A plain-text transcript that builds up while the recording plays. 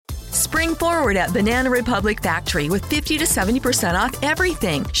Spring forward at Banana Republic Factory with 50 to 70% off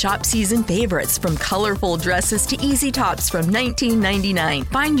everything. Shop season favorites from colorful dresses to easy tops from $19.99.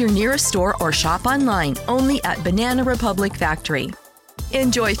 Find your nearest store or shop online only at Banana Republic Factory.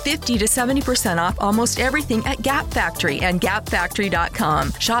 Enjoy 50 to 70% off almost everything at Gap Factory and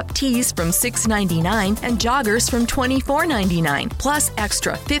gapfactory.com. Shop tees from $6.99 and joggers from $24.99. Plus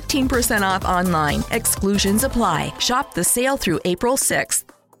extra 15% off online. Exclusions apply. Shop the sale through April 6th.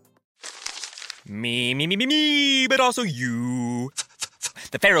 Me, but also you.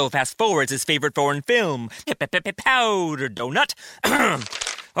 The Pharaoh fast forwards his favorite foreign film, Powder Donut.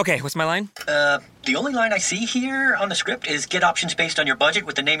 Okay, what's my line? The only line I see here on the script is get options based on your budget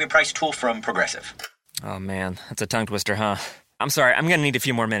with the Name Your Price tool from Progressive. Oh man, that's a tongue twister, huh? I'm sorry, I'm gonna need a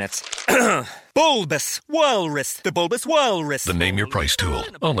few more minutes. Bulbous Walrus, the Bulbous Walrus. The Name Your Price tool,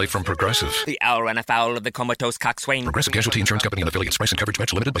 only from Progressive. The owl ran afoul of the comatose coxswain. Progressive Casualty Insurance Company and affiliates. Price and coverage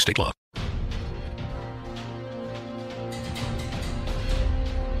match limited by state law.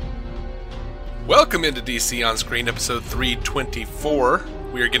 Welcome into DC On Screen, episode 324.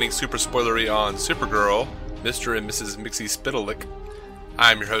 We are getting super spoilery on Supergirl, Mr. and Mrs. Mxyzptlk.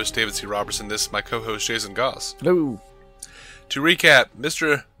 I'm your host, David C. Robertson. This is my co-host, Jason Goss. Hello. To recap,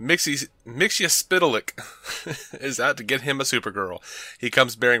 Mr. Mxyzptlk is out to get him a Supergirl. He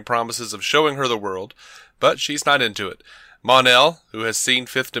comes bearing promises of showing her the world, but she's not into it. Mon-El, who has seen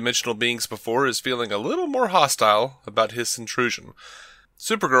fifth-dimensional beings before, is feeling a little more hostile about his intrusion.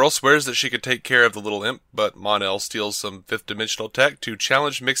 Supergirl swears that she could take care of the little imp, but Mon-El steals some fifth-dimensional tech to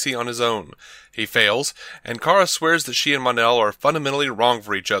challenge Mixie on his own. He fails, and Kara swears that she and Mon-El are fundamentally wrong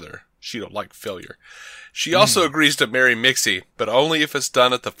for each other. She don't like failure. She also agrees to marry Mixie, but only if it's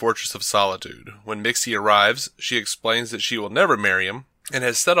done at the Fortress of Solitude. When Mixie arrives, she explains that she will never marry him, and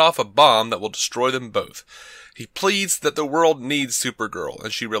has set off a bomb that will destroy them both. He pleads that the world needs Supergirl,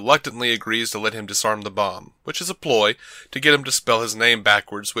 and she reluctantly agrees to let him disarm the bomb, which is a ploy to get him to spell his name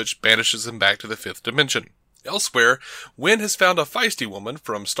backwards, which banishes him back to the fifth dimension. Elsewhere, Winn has found a feisty woman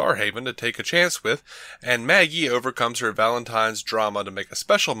from Starhaven to take a chance with, and Maggie overcomes her Valentine's drama to make a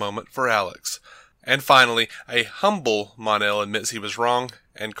special moment for Alex. And finally, a humble Mon-El admits he was wrong,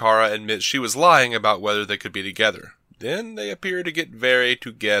 and Kara admits she was lying about whether they could be together. Then they appear to get very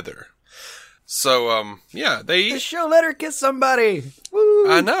together. So, The show let her kiss somebody.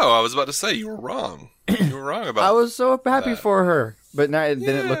 Woo! I know, I was about to say, you were wrong. You were wrong about I was so happy that. for her. But now,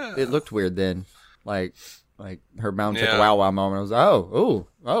 then it looked weird then. Like her mom took a wow moment. I was like, oh,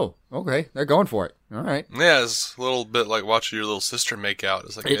 okay. They're going for it. All right. Yeah, it's a little bit like watching your little sister make out.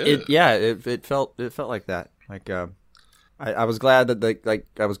 It's like, it felt like that. Like, I was glad that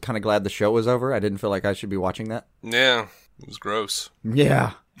I was kind of glad the show was over. I didn't feel like I should be watching that. Yeah, it was gross.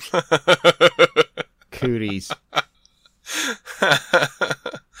 Yeah. Cooties. Can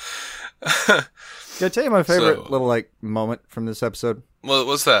I tell you my favorite little moment from this episode? Well,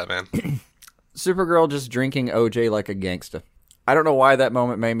 what's that, man? Supergirl just drinking OJ like a gangsta. I don't know why that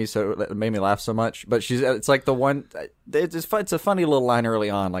moment made me laugh so much, but it's like the one. It's a funny little line early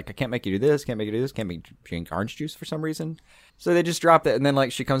on, like I can't make you do this, can't make you drink orange juice for some reason. So they just drop it, and then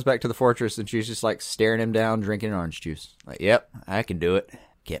she comes back to the fortress, and she's just staring him down, drinking orange juice. Like, yep, I can do it.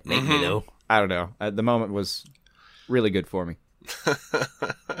 Can't make me though. I don't know. The moment was really good for me.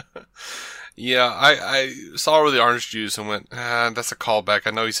 Yeah, I saw her with the orange juice and went, that's a callback.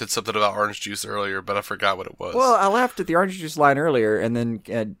 I know he said something about orange juice earlier, but I forgot what it was. Well, I laughed at the orange juice line earlier, and then,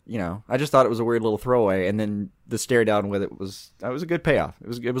 I just thought it was a weird little throwaway, and then the stare down with it was a good payoff.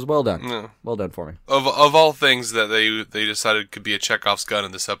 It was well done. Yeah. Well done for me. Of all things that they decided could be a Chekhov's gun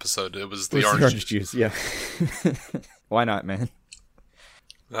in this episode, it was the orange juice. Yeah. Why not, man?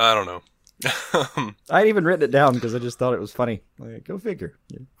 I don't know. I'd even written it down because I just thought it was funny. Go figure.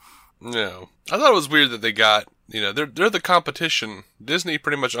 Yeah. No. I thought it was weird that they got, they're the competition. Disney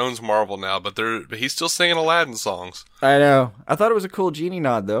pretty much owns Marvel now, but he's still singing Aladdin songs. I know. I thought it was a cool genie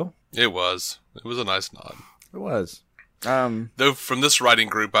nod, though. It was. It was a nice nod. It was. Though from this writing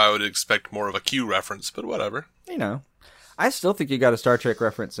group, I would expect more of a Q reference, but whatever. I still think you got a Star Trek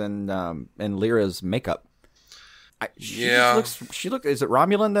reference in Lyra's makeup. She looks. Is it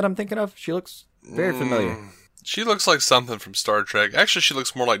Romulan that I'm thinking of? She looks very familiar. She looks like something from Star Trek. Actually, she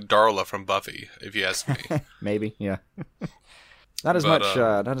looks more like Darla from Buffy, if you ask me. Maybe, yeah. Not as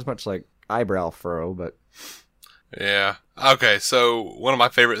much like eyebrow furrow, but yeah. Okay, so one of my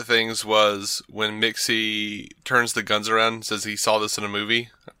favorite things was when Mixie turns the guns around and says he saw this in a movie.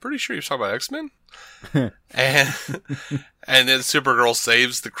 I'm pretty sure he was talking about X-Men. And then Supergirl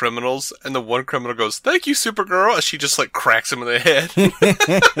saves the criminals, and the one criminal goes, "Thank you, Supergirl," and she just cracks him in the head.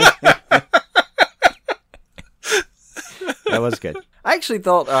 That was good. I actually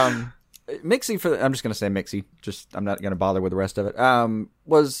thought Mxy I'm just gonna say Mxy. I'm not gonna bother with the rest of it.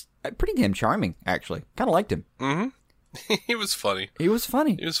 Was pretty damn charming, actually. Kind of liked him. Mm-hmm. He was funny. He was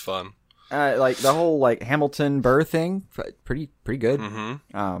funny. He was fun. Like the whole like Hamilton Burr thing, pretty good.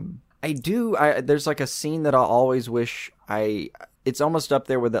 Mm-hmm. There's like a scene that I'll always wish it's almost up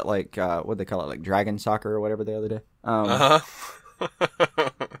there with that like what they call it, like dragon soccer or whatever the other day.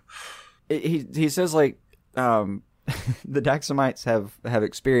 He says like the Daxamites have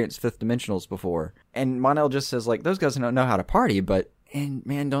experienced fifth dimensionals before, and Mon-El just says like those guys don't know how to party, and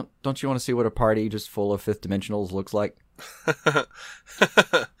man, don't you want to see what a party just full of fifth dimensionals looks like?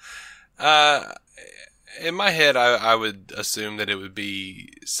 In my head, I would assume that it would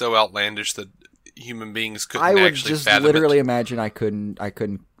be so outlandish that human beings couldn't actually fathom it. I would just literally imagine I couldn't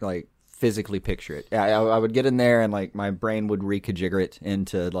like physically picture it. I would get in there and like my brain would rekajigger it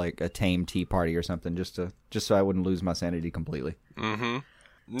into like a tame tea party or something just so I wouldn't lose my sanity completely. Mm-hmm.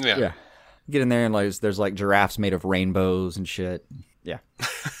 Yeah. Get in there and like there's like giraffes made of rainbows and shit. Yeah.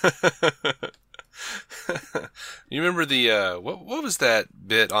 You remember the what was that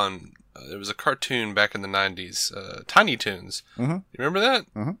bit on? There was a cartoon back in the 90s, Tiny Toons. Mm-hmm. You remember that?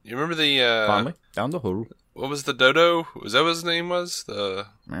 Mm-hmm. You remember the Fondly down the hole. What was the dodo? Was that what his name was? I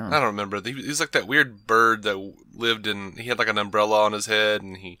don't remember. He was like that weird bird that lived in. He had like an umbrella on his head,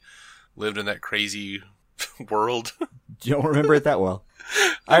 and he lived in that crazy world. You don't remember it that well.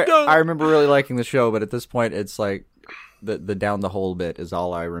 I remember really liking the show, but at this point, it's like the down the hole bit is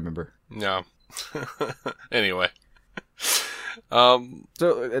all I remember. Yeah. Anyway. So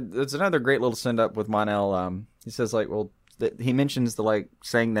it's another great little send up with Mon-El. He says like, well, he mentions the like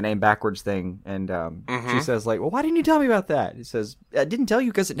saying the name backwards thing, and she says like, well, why didn't you tell me about that? He says, I didn't tell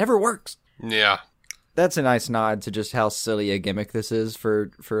you because it never works. Yeah, that's a nice nod to just how silly a gimmick this is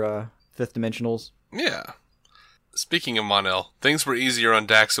for fifth dimensionals. Yeah. Speaking of Mon-El, things were easier on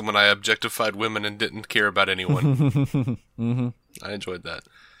Daxam when I objectified women and didn't care about anyone. Mm-hmm. I enjoyed that.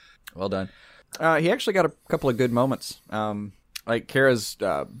 Well done. He actually got a couple of good moments. Like Kara's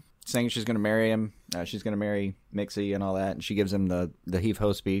saying she's going to marry him. She's going to marry Mxy and all that. And she gives him the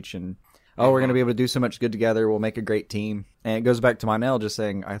heave-ho speech. And, we're going to be able to do so much good together. We'll make a great team. And it goes back to Mon-El just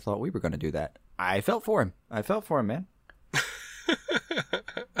saying, I thought we were going to do that. I felt for him, man.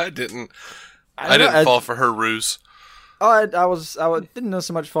 I didn't. I didn't fall for her ruse. Oh, I didn't know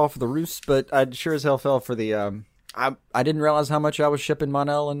so much fall for the ruse, but I sure as hell fell for the, I didn't realize how much I was shipping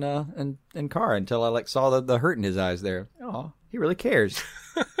Mon-El and Kara until I like saw the hurt in his eyes there. Oh, he really cares.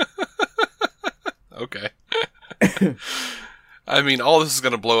 Okay. I mean, all this is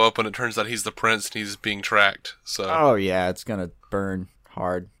going to blow up when it turns out he's the prince and he's being tracked. So. Oh yeah, it's going to burn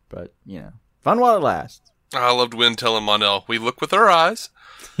hard, but fun while it lasts. I loved Winn telling Mon-El, "We look with our eyes."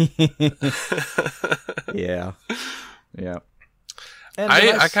 Yeah. And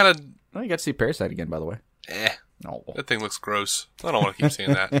I kind of. Oh, you got to see Parasite again, by the way. No, that thing looks gross. I don't want to keep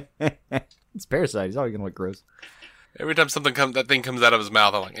seeing that. It's Parasite. He's always gonna look gross. Every time that thing comes out of his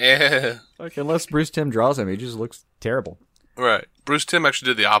mouth, I'm like, Like, unless Bruce Timm draws him, he just looks terrible. Right. Bruce Timm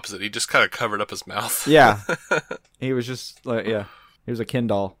actually did the opposite. He just kind of covered up his mouth. Yeah. He was just like, he was a Ken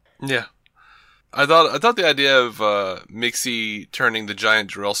doll. Yeah. I thought the idea of Mxy turning the giant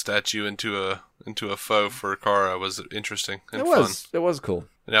drill statue into a foe for Kara was interesting and fun. It was cool.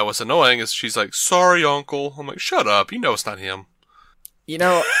 Now what's annoying is she's like, "Sorry, Uncle." I'm like, "Shut up! You know it's not him."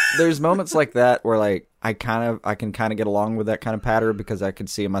 There's moments like that where like I can kind of get along with that kind of pattern because I could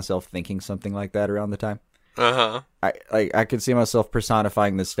see myself thinking something like that around the time. I could see myself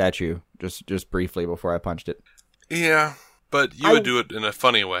personifying this statue just briefly before I punched it. Yeah, but you would do it in a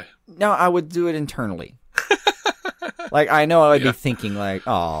funny way. No, I would do it internally. Like I know I would be thinking like,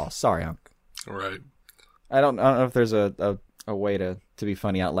 "Oh, sorry, Unc." Right. I don't know if there's a way to be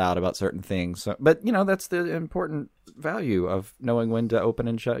funny out loud about certain things. So, but that's the important value of knowing when to open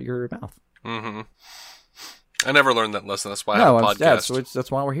and shut your mouth. Mm-hmm. I never learned that lesson. That's why I have a podcast.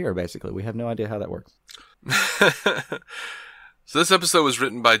 That's why we're here, basically. We have no idea how that works. So this episode was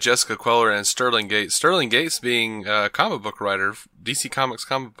written by Jessica Queller and Sterling Gates. Sterling Gates being a comic book writer, DC Comics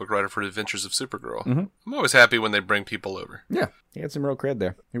comic book writer for Adventures of Supergirl. Mm-hmm. I'm always happy when they bring people over. Yeah, he had some real cred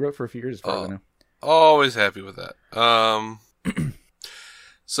there. He wrote for a few years as far as I know. Always happy with that.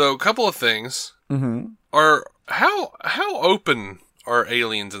 So a couple of things are how on are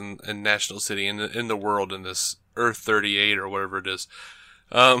aliens in National City in the world in this Earth 38 or whatever it is.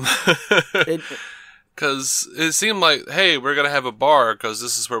 Because it seemed like, hey, we're going to have a bar because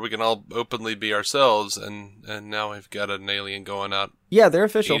this is where we can all openly be ourselves. And now we've got an alien going out. Yeah, they're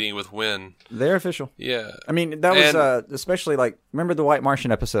official. Eating with Winn. They're official. Yeah. I mean, that was especially remember the White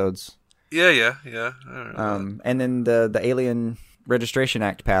Martian episodes? Yeah. And then the alien Registration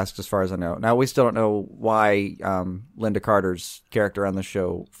Act passed, as far as I know. Now, we still don't know why Linda Carter's character on the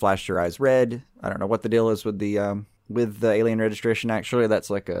show flashed her eyes red. I don't know what the deal is with the Alien Registration Act. Surely that's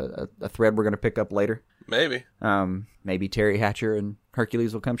like a thread we're going to pick up later. Maybe. Maybe Terry Hatcher and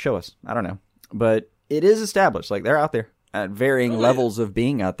Hercules will come show us. I don't know. But it is established. Like, they're out there at varying levels of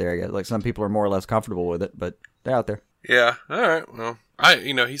being out there, I guess. Like, some people are more or less comfortable with it, but they're out there. Yeah. All right. Well,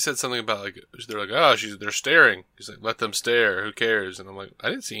 he said something about, like, they're like, oh, they're staring. He's like, let them stare. Who cares? And I'm like, I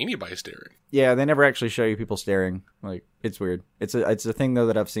didn't see anybody staring. Yeah, they never actually show you people staring. Like, it's weird. It's a thing, though,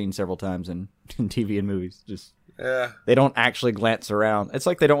 that I've seen several times in TV and movies. Just, yeah. They don't actually glance around. It's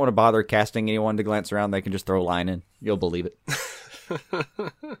like they don't want to bother casting anyone to glance around. They can just throw a line in. You'll believe it.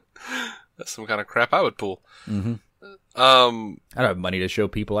 That's some kind of crap I would pull. Mm-hmm. I don't have money to show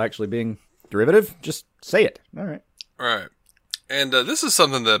people actually being derivative. Just say it. All right. Right. And this is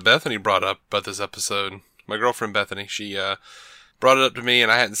something that Bethany brought up about this episode. My girlfriend Bethany, she brought it up to me,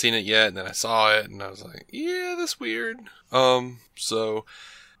 and I hadn't seen it yet, and then I saw it, and I was like, yeah, that's weird. So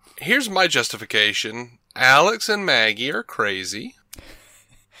here's my justification. Alex and Maggie are crazy.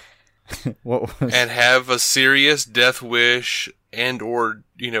 And have a serious death wish and or,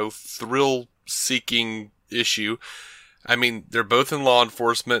 thrill-seeking issue. I mean, they're both in law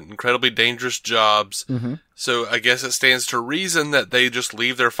enforcement, incredibly dangerous jobs. Mm-hmm. So I guess it stands to reason that they just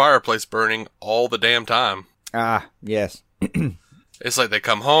leave their fireplace burning all the damn time. Ah, yes. It's like they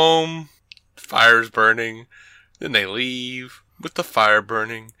come home, fire's burning, then they leave with the fire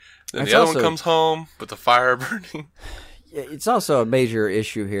burning. Then the other one comes home with the fire burning. Yeah, it's also a major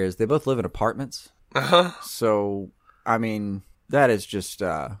issue here is they both live in apartments. Uh-huh. So, I mean, that is just,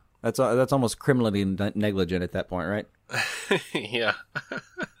 that's almost criminally negligent at that point, right? Yeah.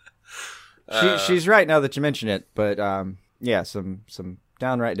 She's right now that you mention it, but yeah, some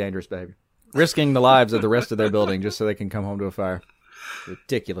downright dangerous behavior. Risking the lives of the rest of their building just so they can come home to a fire.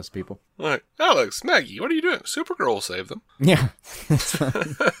 Ridiculous people. Like, Alex, Maggie, what are you doing? Supergirl will save them. Yeah. That's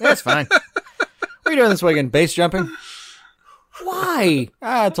fine. That's fine. What are you doing this weekend? Base jumping? Why?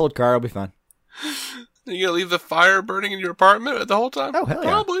 I told Carl it'll be fine. You gonna leave the fire burning in your apartment the whole time? Oh, hell yeah.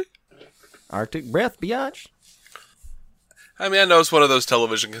 Probably. Arctic breath, biatch. I mean, I know it's one of those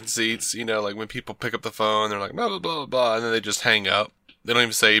television conceits, like when people pick up the phone, they're like, blah, blah, blah, blah, and then they just hang up. They don't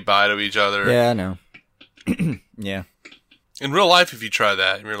even say bye to each other. Yeah, I know. Yeah. In real life, if you try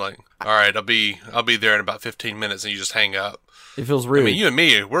that, and you're like, all right, I'll be there in about 15 minutes, and you just hang up. It feels rude. I mean, you and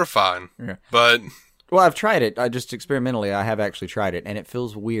me, we're fine. Yeah. But... Well, I've tried it. I just experimentally, I have actually tried it, and it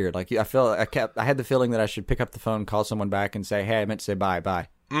feels weird. Like, I had the feeling that I should pick up the phone, call someone back, and say, hey, I meant to say bye.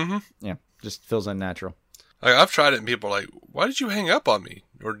 Mm-hmm. Yeah, just feels unnatural. Like, I've tried it, and people are like, why did you hang up on me?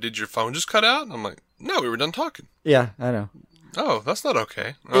 Or did your phone just cut out? And I'm like, no, we were done talking. Yeah, I know. Oh, that's not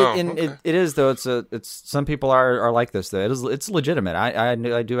okay. It is, though. It's some people are like this, though. It's legitimate.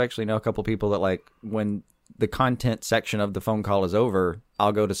 I do actually know a couple people that, like, when the content section of the phone call is over,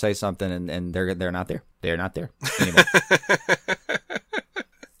 I'll go to say something, and they're not there. They're not there anymore.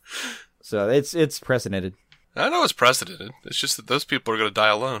 So it's precedented. I know it's precedented. It's just that those people are going to die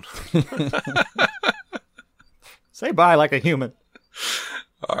alone. Say bye like a human.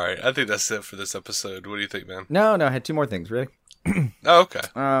 All right, I think that's it for this episode. What do you think, man? No, I had two more things, really. Oh, okay.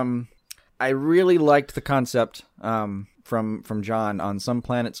 I really liked the concept from John on some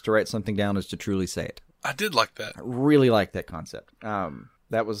planets to write something down is to truly say it. I did like that. I really liked that concept.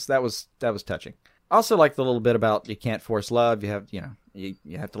 That was touching. Also like the little bit about you can't force love. You have you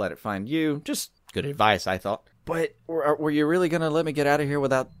have to let it find you. Just good advice, I thought. But were you really gonna let me get out of here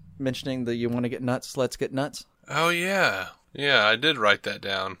without mentioning that you want to get nuts? Let's get nuts. Oh yeah, I did write that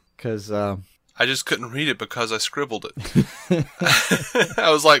down. Because I just couldn't read it because I scribbled it. I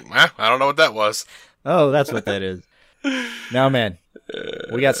was like, I don't know what that was. Oh, that's what that is. Now, man,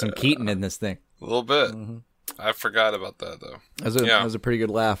 we got some Keaton in this thing. A little bit. Mm-hmm. I forgot about that, though. That was a pretty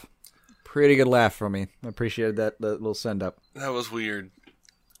good laugh. Pretty good laugh from me. I appreciated that little send-up. That was weird.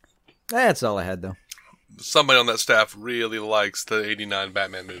 That's all I had, though. Somebody on that staff really likes the 89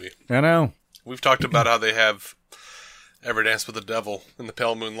 Batman movie. I know. We've talked about how they have Ever Dance with the Devil in the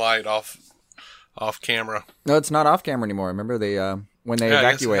Pale Moonlight off camera. No, it's not off camera anymore. Remember, when they evacuated.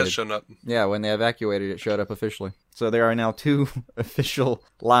 I guess it has shown up. Yeah, when they evacuated, it showed up officially. So there are now 2 official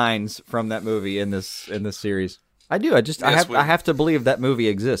lines from that movie in this series. I do. I have to believe that movie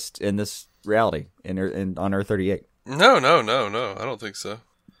exists in this reality on Earth 38. No. I don't think so.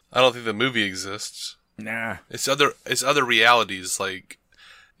 I don't think the movie exists. Nah. It's other realities. Like,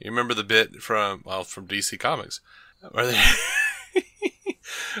 you remember the bit from DC Comics where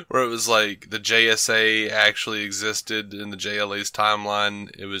where it was like the JSA actually existed in the JLA's timeline.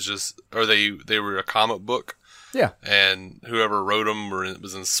 It was just, or they were a comic book. Yeah. And whoever wrote them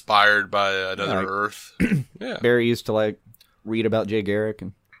was inspired by another Earth. Yeah. Barry used to like read about Jay Garrick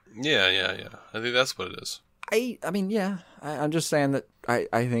and. Yeah. I think that's what it is. I mean, yeah. I'm just saying that I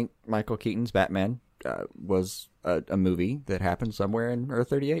think Michael Keaton's Batman was a movie that happened somewhere in Earth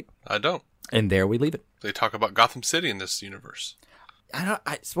 38. I don't. And there we leave it. They talk about Gotham City in this universe.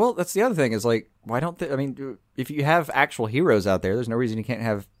 Well, that's the other thing is like, why don't they? I mean, if you have actual heroes out there, there's no reason you can't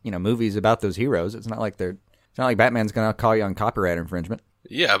have movies about those heroes. It's not like Batman's gonna call you on copyright infringement.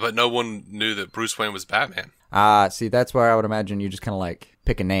 Yeah, but no one knew that Bruce Wayne was Batman. See, that's where I would imagine you just kind of like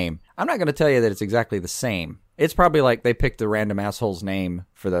pick a name. I'm not gonna tell you that it's exactly the same. It's probably like they picked a random asshole's name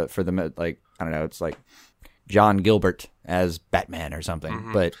for the like I don't know. It's like John Gilbert as Batman or something.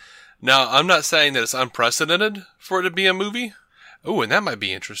 Mm-hmm. But now I'm not saying that it's unprecedented for it to be a movie. Oh, and that might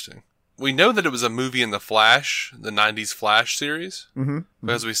be interesting. We know that it was a movie in the Flash, the 90s Flash series,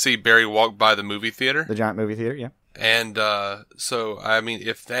 because we see Barry walk by the movie theater. The giant movie theater, yeah. And so, I mean,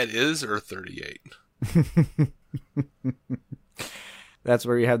 if that is Earth 38. That's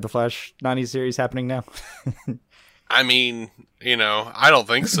where you have the Flash 90s series happening now? I mean, I don't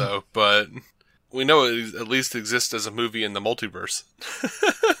think so, but we know it at least exists as a movie in the multiverse.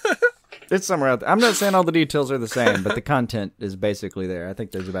 It's somewhere out there. I'm not saying all the details are the same, but the content is basically there. I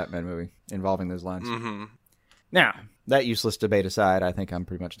think there's a Batman movie involving those lines. Mm-hmm. Now, that useless debate aside, I think I'm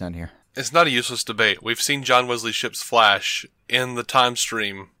pretty much done here. It's not a useless debate. We've seen John Wesley Shipp's Flash in the time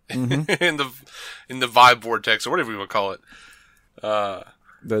stream, in the vibe vortex, or whatever you would call it. So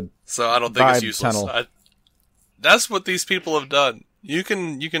I don't think it's useless. That's what these people have done. You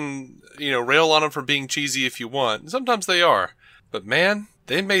can rail on them for being cheesy if you want. Sometimes they are, but man.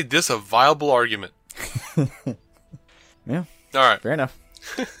 They made this a viable argument. Yeah. All right. Fair enough.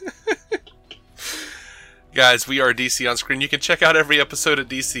 Guys, we are DC On Screen. You can check out every episode at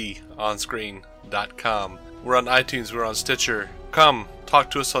DCOnScreen.com. We're on iTunes. We're on Stitcher. Come, talk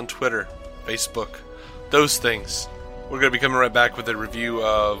to us on Twitter, Facebook, those things. We're going to be coming right back with a review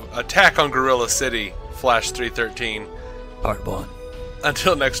of Attack on Gorilla City, Flash 313. Part 1.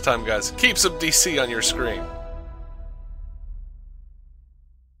 Until next time, guys, keep some DC on your screen.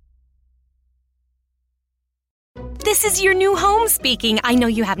 This is your new home speaking. I know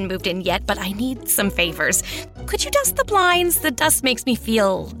you haven't moved in yet, but I need some favors. Could you dust the blinds? The dust makes me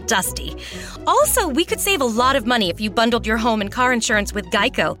feel dusty. Also, we could save a lot of money if you bundled your home and car insurance with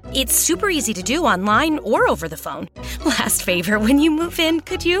Geico. It's super easy to do online or over the phone. Last favor, when you move in,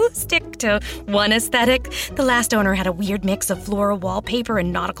 could you stick to one aesthetic? The last owner had a weird mix of floral wallpaper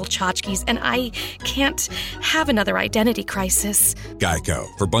and nautical tchotchkes, and I can't have another identity crisis. Geico.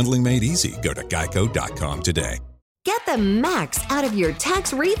 For bundling made easy, go to geico.com today. Get the max out of your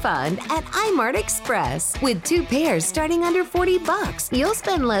tax refund at iMart Express. With 2 pairs starting under $40, you'll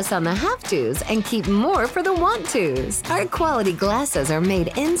spend less on the have-tos and keep more for the want-tos. Our quality glasses are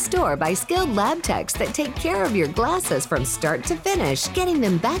made in-store by skilled lab techs that take care of your glasses from start to finish, getting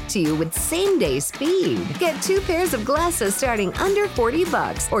them back to you with same-day speed. Get 2 pairs of glasses starting under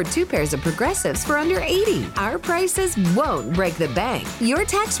 $40 or 2 pairs of progressives for under $80. Our prices won't break the bank. Your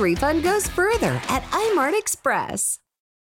tax refund goes further at iMart Express.